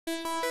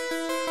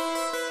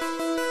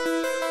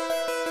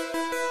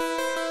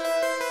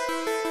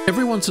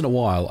Every once in a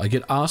while, I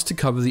get asked to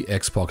cover the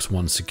Xbox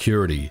One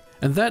security,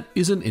 and that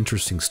is an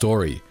interesting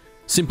story,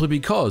 simply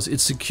because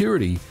its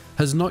security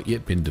has not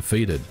yet been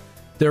defeated.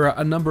 There are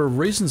a number of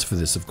reasons for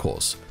this, of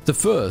course. The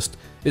first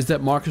is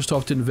that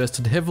Microsoft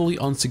invested heavily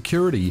on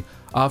security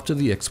after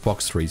the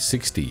Xbox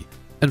 360.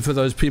 And for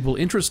those people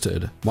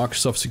interested,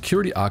 Microsoft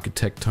security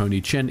architect Tony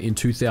Chen in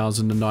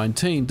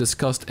 2019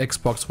 discussed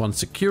Xbox One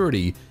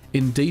security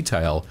in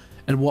detail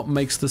and what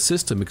makes the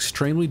system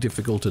extremely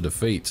difficult to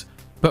defeat.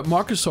 But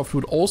Microsoft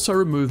would also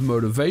remove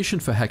motivation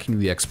for hacking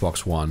the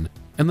Xbox One,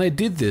 and they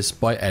did this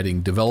by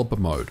adding developer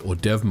mode or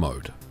dev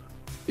mode.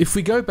 If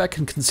we go back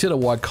and consider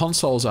why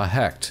consoles are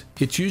hacked,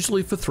 it's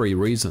usually for three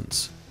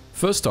reasons.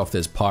 First off,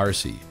 there's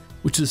piracy,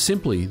 which is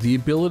simply the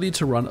ability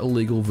to run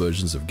illegal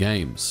versions of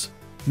games.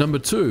 Number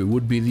two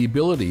would be the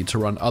ability to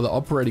run other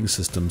operating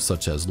systems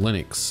such as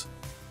Linux.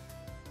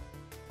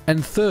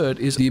 And third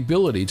is the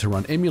ability to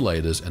run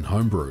emulators and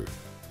homebrew.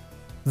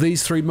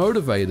 These three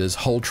motivators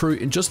hold true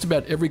in just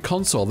about every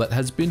console that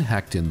has been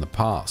hacked in the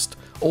past,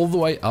 all the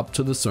way up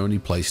to the Sony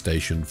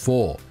PlayStation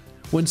 4.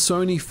 When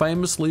Sony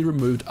famously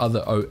removed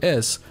other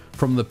OS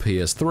from the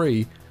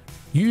PS3,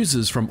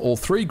 users from all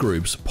three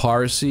groups,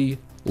 piracy,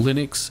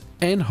 Linux,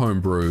 and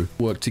homebrew,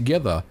 worked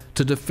together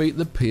to defeat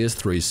the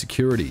PS3's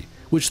security,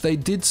 which they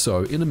did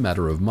so in a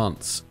matter of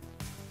months.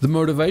 The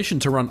motivation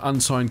to run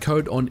unsigned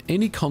code on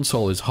any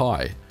console is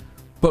high,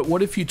 but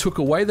what if you took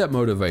away that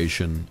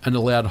motivation and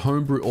allowed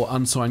homebrew or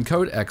unsigned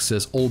code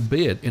access,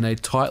 albeit in a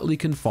tightly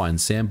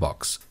confined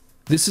sandbox?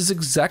 This is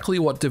exactly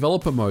what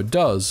developer mode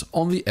does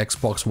on the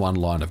Xbox One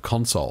line of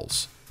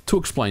consoles. To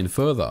explain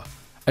further,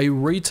 a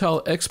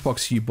retail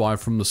Xbox you buy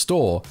from the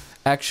store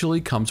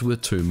actually comes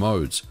with two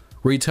modes,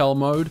 retail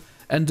mode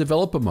and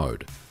developer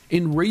mode.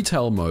 In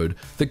retail mode,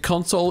 the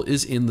console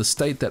is in the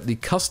state that the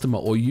customer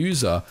or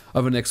user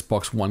of an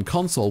Xbox One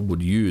console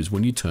would use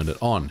when you turn it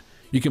on.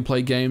 You can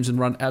play games and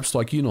run apps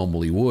like you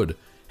normally would.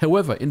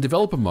 However, in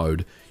developer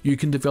mode, you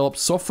can develop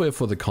software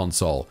for the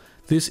console.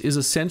 This is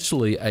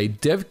essentially a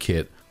dev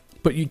kit,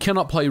 but you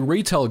cannot play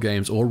retail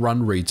games or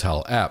run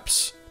retail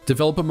apps.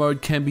 Developer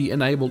mode can be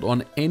enabled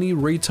on any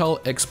retail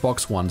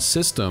Xbox One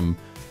system,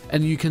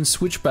 and you can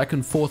switch back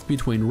and forth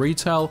between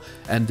retail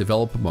and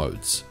developer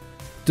modes.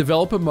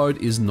 Developer mode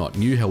is not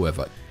new,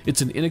 however.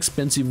 It's an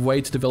inexpensive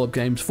way to develop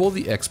games for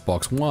the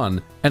Xbox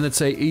One, and it's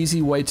an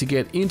easy way to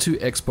get into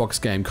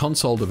Xbox game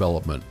console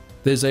development.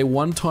 There's a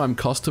one-time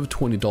cost of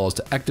 $20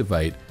 to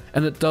activate,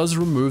 and it does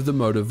remove the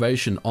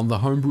motivation on the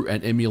homebrew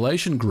and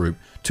emulation group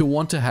to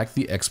want to hack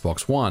the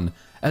Xbox One,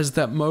 as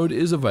that mode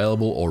is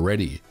available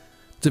already.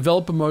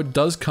 Developer mode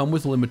does come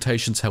with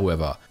limitations,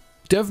 however.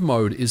 Dev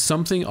mode is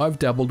something I've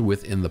dabbled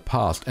with in the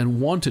past and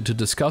wanted to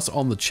discuss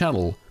on the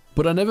channel,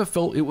 but I never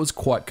felt it was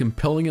quite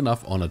compelling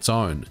enough on its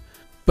own.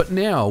 But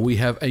now we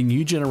have a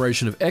new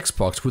generation of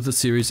Xbox with the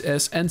Series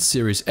S and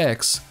Series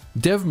X,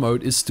 dev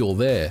mode is still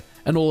there,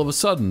 and all of a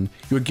sudden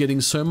you're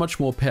getting so much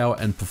more power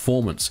and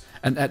performance,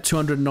 and at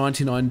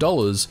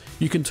 $299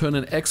 you can turn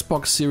an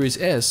Xbox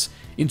Series S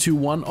into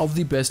one of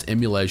the best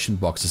emulation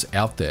boxes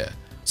out there.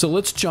 So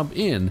let's jump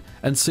in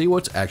and see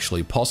what's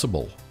actually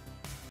possible.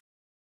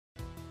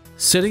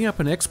 Setting up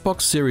an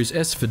Xbox Series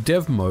S for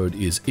dev mode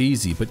is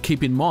easy, but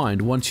keep in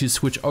mind once you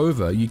switch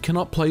over you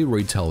cannot play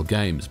retail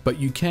games, but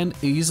you can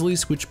easily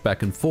switch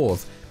back and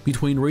forth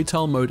between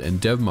retail mode and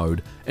dev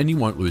mode and you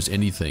won't lose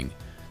anything.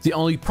 The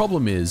only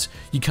problem is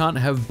you can't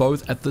have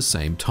both at the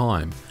same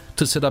time.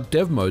 To set up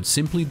dev mode,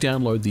 simply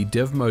download the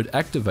dev mode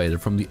activator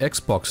from the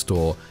Xbox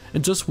store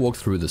and just walk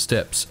through the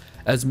steps.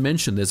 As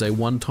mentioned, there's a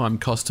one-time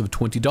cost of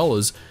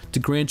 $20 to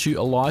grant you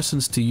a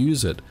license to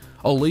use it.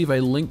 I'll leave a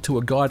link to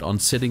a guide on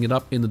setting it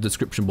up in the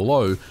description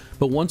below,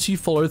 but once you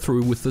follow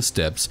through with the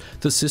steps,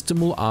 the system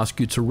will ask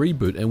you to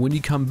reboot, and when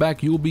you come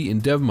back you'll be in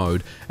dev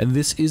mode, and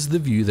this is the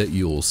view that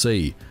you will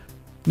see.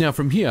 Now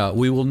from here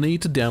we will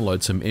need to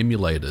download some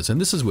emulators, and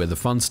this is where the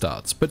fun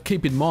starts, but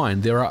keep in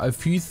mind there are a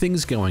few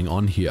things going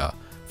on here.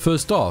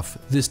 First off,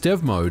 this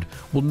dev mode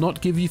will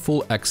not give you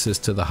full access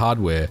to the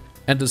hardware,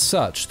 and as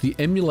such the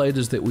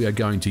emulators that we are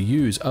going to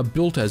use are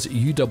built as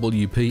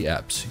UWP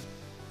apps.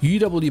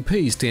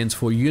 UWP stands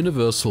for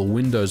Universal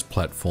Windows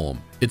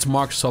Platform. It's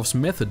Microsoft's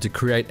method to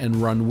create and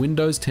run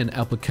Windows 10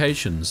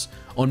 applications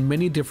on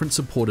many different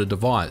supported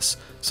devices,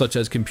 such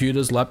as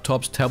computers,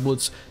 laptops,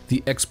 tablets,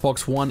 the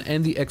Xbox One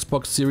and the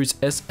Xbox Series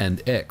S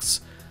and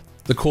X.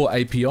 The core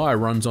API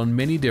runs on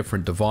many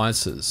different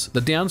devices.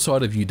 The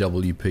downside of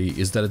UWP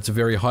is that it's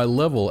very high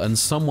level and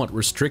somewhat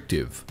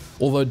restrictive.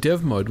 Although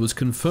dev mode was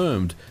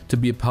confirmed to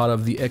be a part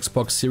of the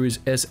Xbox Series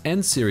S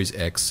and Series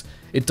X,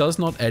 it does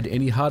not add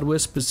any hardware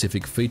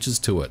specific features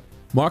to it.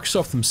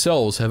 Microsoft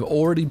themselves have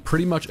already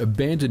pretty much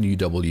abandoned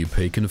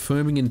UWP,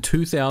 confirming in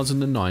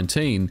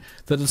 2019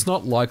 that it's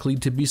not likely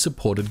to be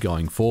supported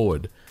going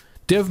forward.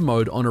 Dev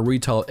mode on a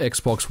retail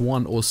Xbox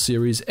One or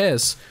Series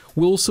S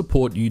will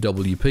support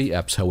UWP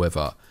apps,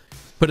 however.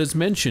 But as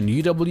mentioned,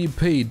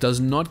 UWP does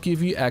not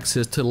give you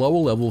access to lower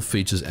level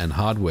features and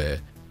hardware.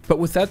 But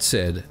with that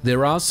said,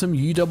 there are some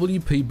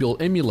UWP built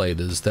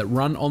emulators that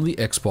run on the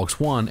Xbox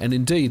One and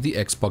indeed the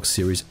Xbox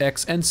Series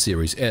X and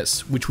Series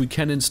S, which we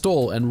can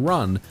install and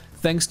run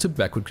thanks to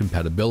backward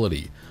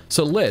compatibility.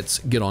 So let's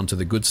get on to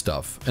the good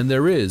stuff, and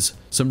there is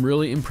some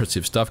really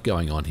impressive stuff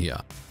going on here.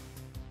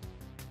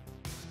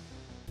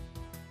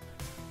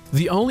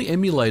 The only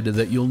emulator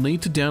that you'll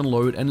need to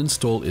download and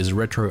install is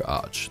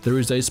RetroArch. There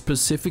is a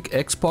specific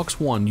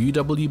Xbox One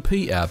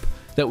UWP app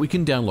that we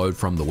can download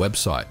from the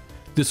website.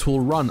 This will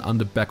run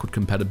under backward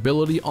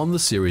compatibility on the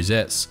Series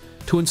S.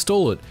 To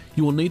install it,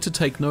 you will need to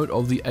take note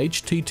of the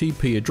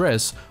HTTP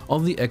address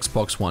of the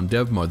Xbox One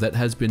dev mode that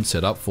has been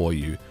set up for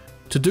you.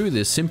 To do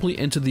this, simply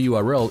enter the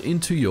URL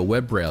into your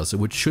web browser,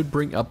 which should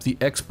bring up the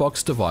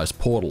Xbox device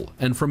portal,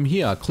 and from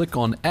here click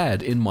on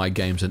Add in My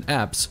Games and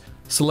Apps,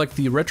 select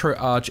the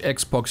RetroArch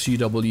Xbox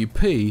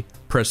UWP,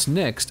 press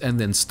Next and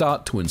then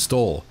Start to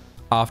install.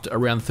 After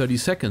around 30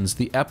 seconds,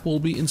 the app will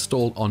be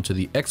installed onto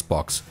the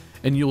Xbox,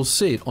 and you'll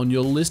see it on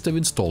your list of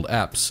installed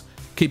apps.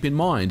 Keep in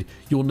mind,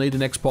 you'll need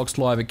an Xbox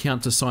Live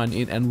account to sign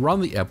in and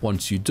run the app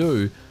once you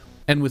do,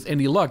 and with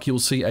any luck you'll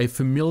see a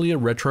familiar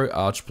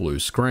RetroArch blue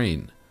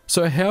screen.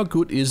 So how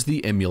good is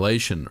the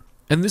emulation?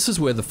 And this is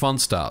where the fun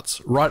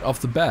starts. Right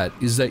off the bat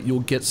is that you'll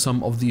get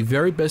some of the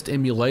very best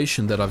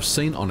emulation that I've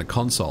seen on a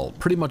console,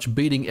 pretty much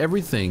beating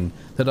everything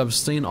that I've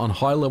seen on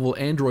high-level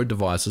Android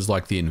devices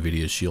like the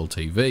Nvidia Shield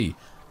TV.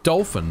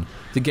 Dolphin,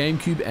 the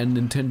GameCube and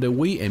Nintendo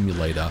Wii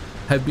emulator,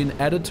 have been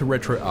added to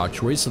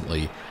RetroArch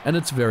recently, and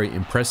it's very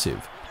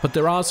impressive, but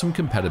there are some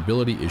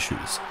compatibility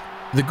issues.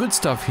 The good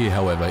stuff here,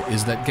 however,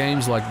 is that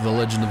games like The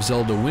Legend of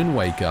Zelda Wind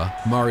Waker,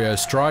 Mario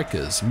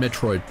Strikers,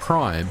 Metroid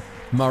Prime,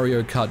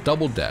 Mario Kart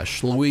Double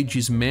Dash,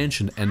 Luigi's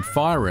Mansion and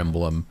Fire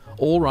Emblem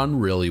all run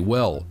really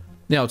well.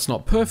 Now it's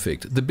not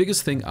perfect, the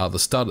biggest thing are the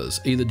stutters,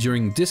 either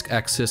during disk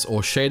access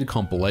or shader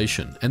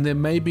compilation, and there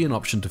may be an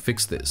option to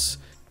fix this.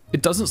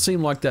 It doesn't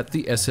seem like that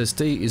the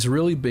SSD is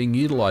really being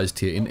utilized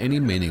here in any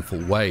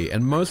meaningful way,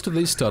 and most of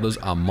these stutters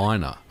are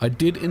minor. I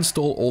did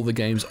install all the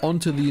games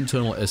onto the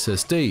internal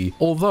SSD,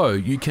 although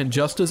you can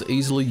just as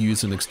easily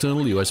use an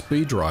external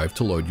USB drive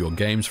to load your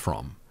games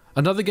from.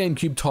 Another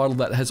GameCube title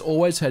that has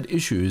always had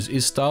issues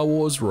is Star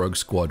Wars Rogue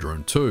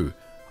Squadron 2.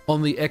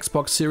 On the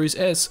Xbox Series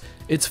S,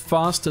 it's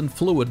fast and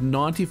fluid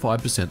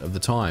 95% of the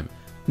time.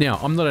 Now,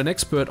 I'm not an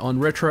expert on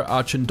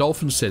RetroArch and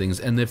Dolphin settings,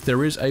 and if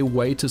there is a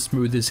way to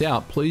smooth this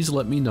out, please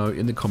let me know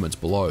in the comments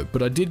below,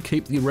 but I did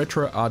keep the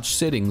RetroArch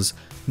settings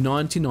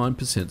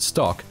 99%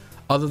 stock,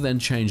 other than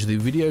change the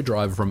video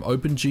driver from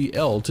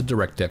OpenGL to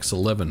DirectX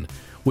 11,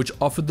 which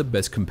offered the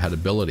best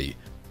compatibility.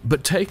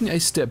 But taking a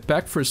step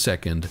back for a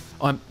second,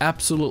 I'm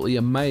absolutely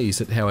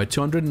amazed at how a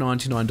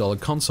 $299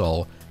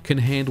 console can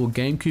handle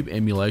GameCube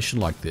emulation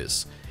like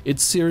this.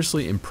 It's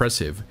seriously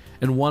impressive,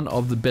 and one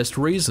of the best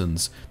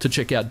reasons to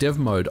check out dev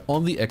mode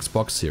on the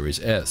Xbox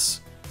Series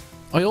S.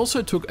 I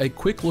also took a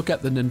quick look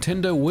at the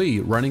Nintendo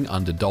Wii running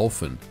under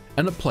Dolphin,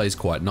 and it plays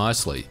quite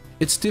nicely.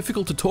 It's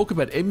difficult to talk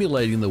about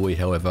emulating the Wii,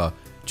 however,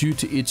 due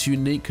to its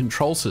unique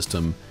control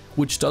system,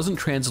 which doesn't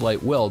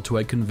translate well to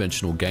a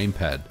conventional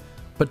gamepad.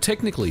 But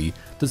technically,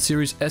 the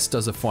Series S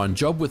does a fine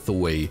job with the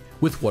Wii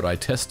with what I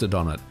tested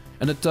on it,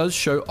 and it does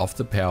show off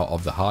the power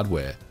of the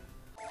hardware.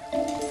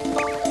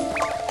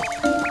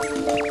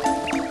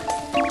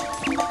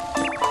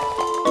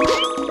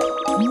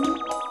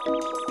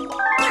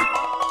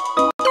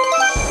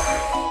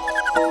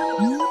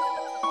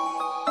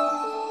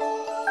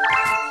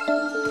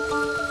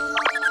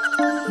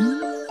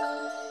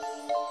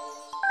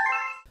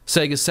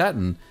 Sega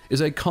Saturn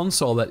is a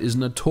console that is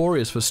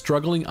notorious for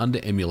struggling under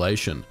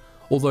emulation,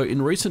 although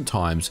in recent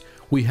times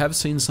we have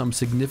seen some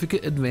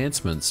significant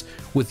advancements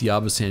with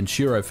Yaba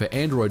Sanshiro for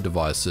Android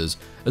devices,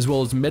 as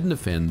well as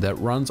Mednafen that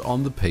runs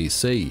on the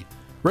PC.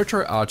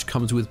 RetroArch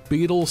comes with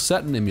Beetle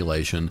Saturn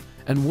emulation,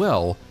 and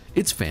well,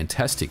 it's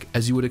fantastic.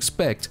 As you would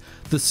expect,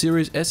 the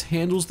Series S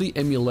handles the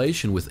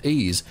emulation with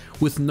ease,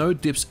 with no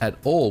dips at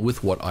all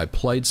with what I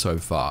played so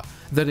far.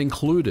 That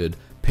included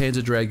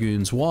Panzer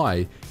Dragoons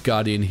Y,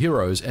 Guardian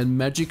Heroes, and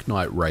Magic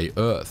Knight Ray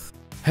Earth.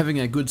 Having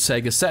a good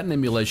Sega Saturn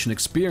emulation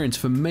experience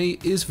for me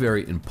is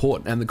very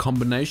important, and the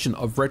combination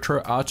of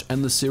RetroArch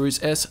and the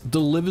Series S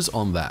delivers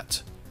on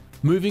that.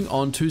 Moving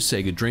on to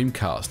Sega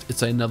Dreamcast,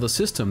 it's another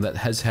system that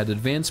has had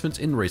advancements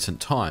in recent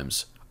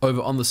times.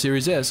 Over on the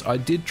Series S, I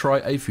did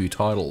try a few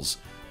titles.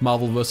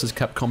 Marvel vs.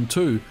 Capcom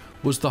 2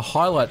 was the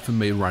highlight for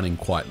me, running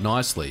quite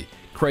nicely.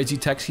 Crazy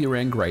Taxi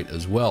ran great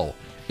as well.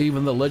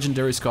 Even the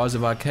legendary Skies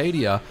of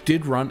Arcadia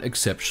did run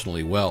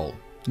exceptionally well.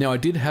 Now, I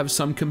did have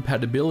some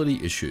compatibility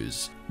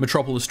issues.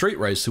 Metropolis Street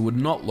Racer would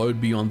not load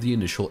beyond the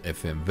initial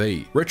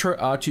FMV.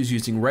 RetroArch is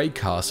using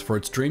Raycast for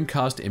its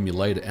Dreamcast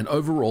emulator, and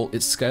overall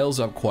it scales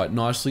up quite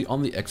nicely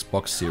on the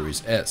Xbox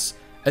Series S.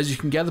 As you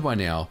can gather by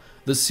now,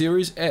 the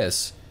Series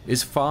S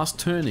is fast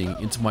turning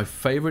into my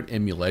favorite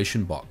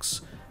emulation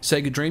box.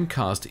 Sega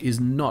Dreamcast is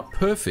not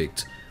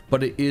perfect,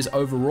 but it is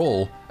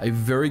overall a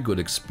very good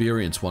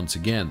experience once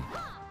again.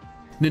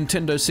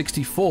 Nintendo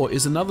 64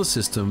 is another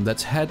system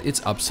that's had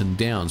its ups and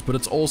downs, but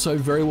it's also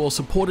very well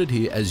supported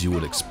here, as you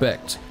would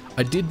expect.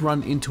 I did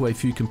run into a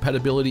few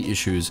compatibility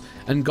issues,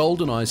 and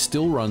GoldenEye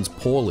still runs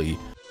poorly.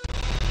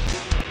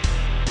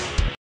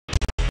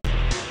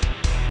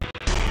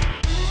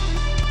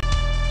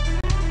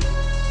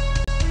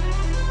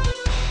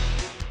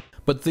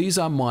 But these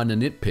are minor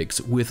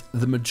nitpicks, with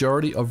the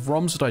majority of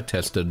ROMs that I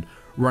tested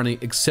running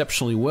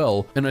exceptionally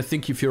well, and I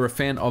think if you're a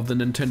fan of the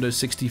Nintendo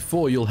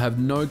 64, you'll have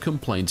no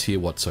complaints here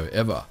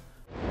whatsoever.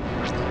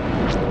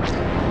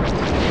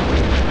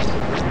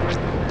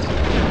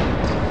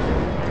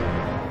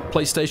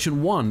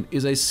 PlayStation 1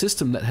 is a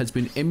system that has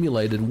been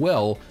emulated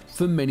well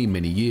for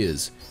many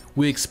years.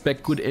 We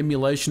expect good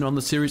emulation on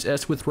the Series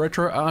S with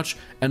RetroArch,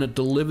 and it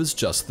delivers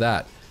just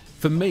that.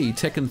 For me,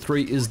 Tekken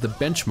 3 is the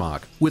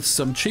benchmark, with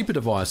some cheaper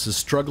devices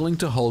struggling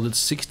to hold its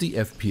 60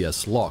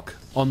 FPS lock.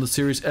 On the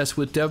Series S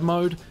with dev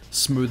mode,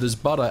 smooth as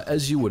butter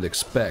as you would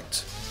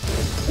expect.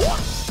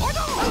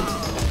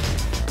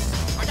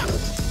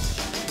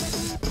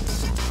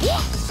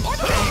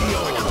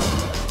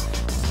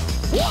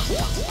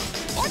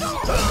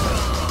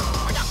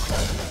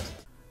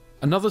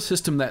 Another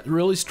system that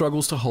really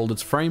struggles to hold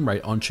its frame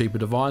rate on cheaper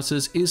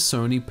devices is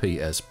Sony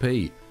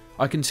PSP.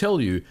 I can tell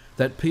you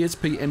that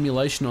PSP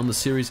emulation on the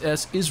Series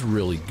S is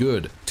really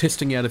good.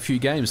 Testing out a few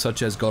games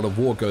such as God of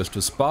War Ghost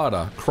of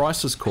Sparta,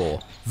 Crisis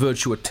Core,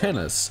 Virtua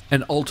Tennis,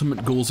 and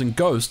Ultimate Ghouls and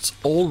Ghosts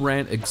all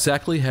ran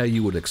exactly how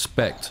you would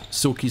expect,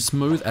 silky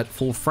smooth at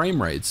full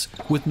frame rates,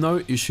 with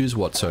no issues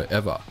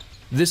whatsoever.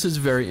 This is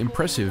very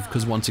impressive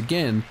because once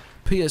again,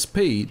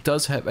 PSP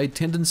does have a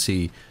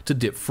tendency to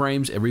dip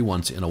frames every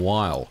once in a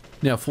while.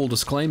 Now, full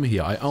disclaimer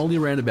here, I only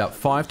ran about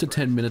 5 to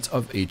 10 minutes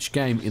of each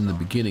game in the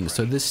beginning,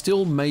 so there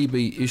still may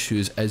be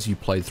issues as you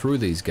play through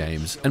these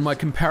games, and my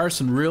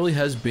comparison really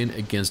has been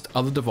against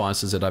other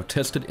devices that I've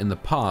tested in the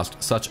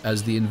past, such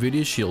as the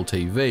Nvidia Shield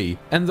TV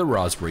and the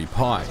Raspberry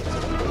Pi.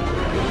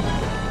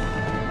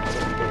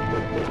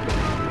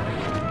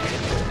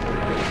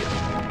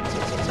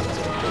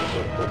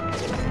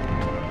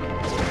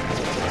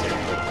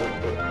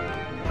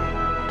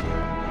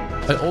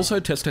 I also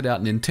tested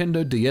out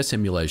Nintendo DS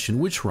emulation,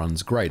 which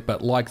runs great,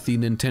 but like the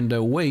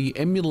Nintendo Wii,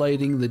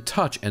 emulating the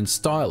touch and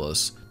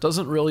stylus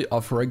doesn't really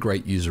offer a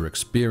great user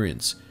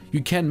experience.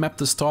 You can map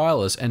the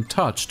stylus and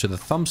touch to the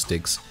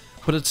thumbsticks,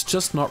 but it's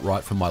just not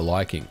right for my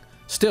liking.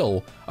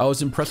 Still, I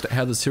was impressed at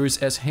how the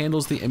Series S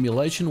handles the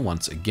emulation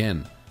once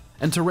again.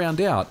 And to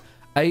round out,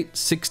 8,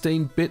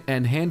 16-bit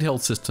and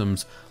handheld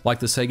systems like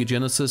the Sega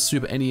Genesis,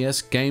 Super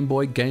NES, Game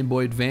Boy, Game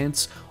Boy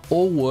Advance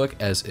all work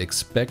as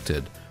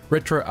expected.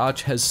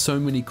 RetroArch has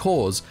so many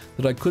cores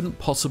that I couldn't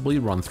possibly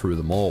run through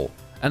them all.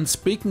 And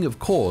speaking of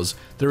cores,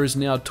 there is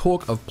now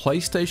talk of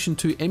PlayStation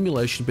 2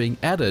 emulation being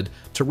added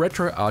to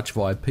RetroArch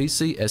via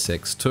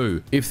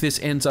PCSX2. If this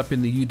ends up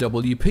in the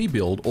UWP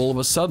build, all of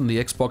a sudden the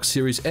Xbox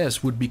Series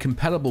S would be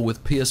compatible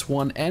with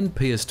PS1 and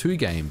PS2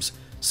 games,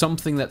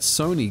 something that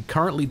Sony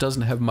currently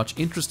doesn't have much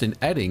interest in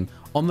adding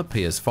on the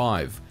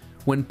PS5.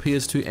 When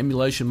PS2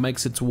 emulation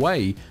makes its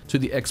way to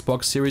the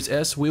Xbox Series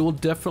S, we will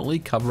definitely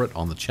cover it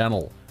on the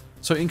channel.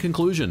 So in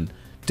conclusion,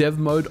 dev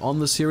mode on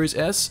the Series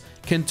S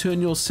can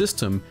turn your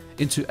system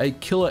into a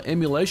killer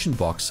emulation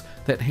box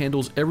that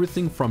handles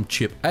everything from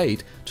Chip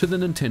 8 to the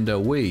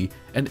Nintendo Wii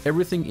and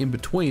everything in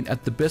between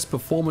at the best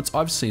performance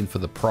I've seen for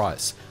the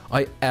price.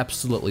 I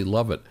absolutely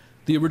love it.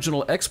 The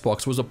original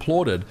Xbox was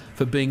applauded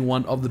for being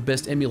one of the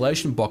best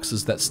emulation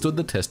boxes that stood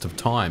the test of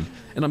time,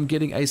 and I'm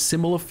getting a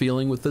similar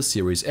feeling with the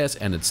Series S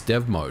and its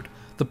dev mode.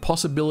 The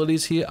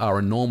possibilities here are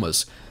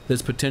enormous.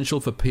 There's potential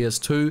for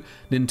PS2,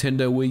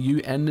 Nintendo Wii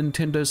U and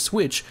Nintendo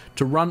Switch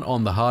to run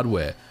on the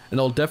hardware, and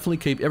I'll definitely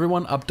keep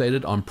everyone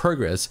updated on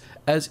progress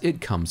as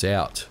it comes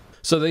out.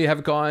 So there you have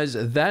it, guys.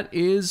 That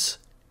is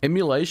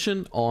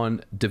emulation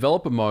on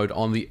developer mode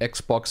on the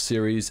Xbox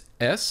Series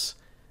S,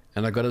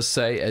 and I gotta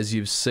say, as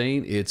you've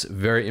seen, it's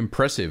very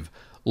impressive.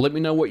 Let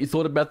me know what you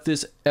thought about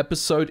this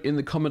episode in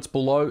the comments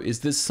below. Is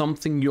this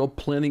something you're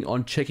planning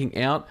on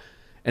checking out?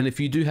 And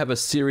if you do have a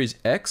Series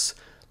X,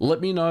 let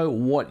me know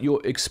what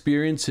your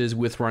experience is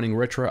with running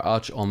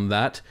RetroArch on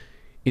that.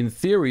 In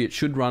theory, it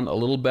should run a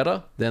little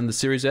better than the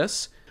Series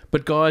S.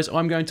 But guys,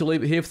 I'm going to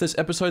leave it here for this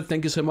episode.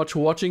 Thank you so much for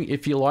watching.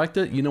 If you liked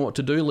it, you know what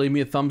to do. Leave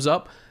me a thumbs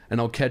up,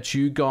 and I'll catch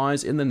you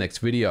guys in the next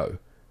video.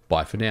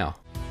 Bye for now.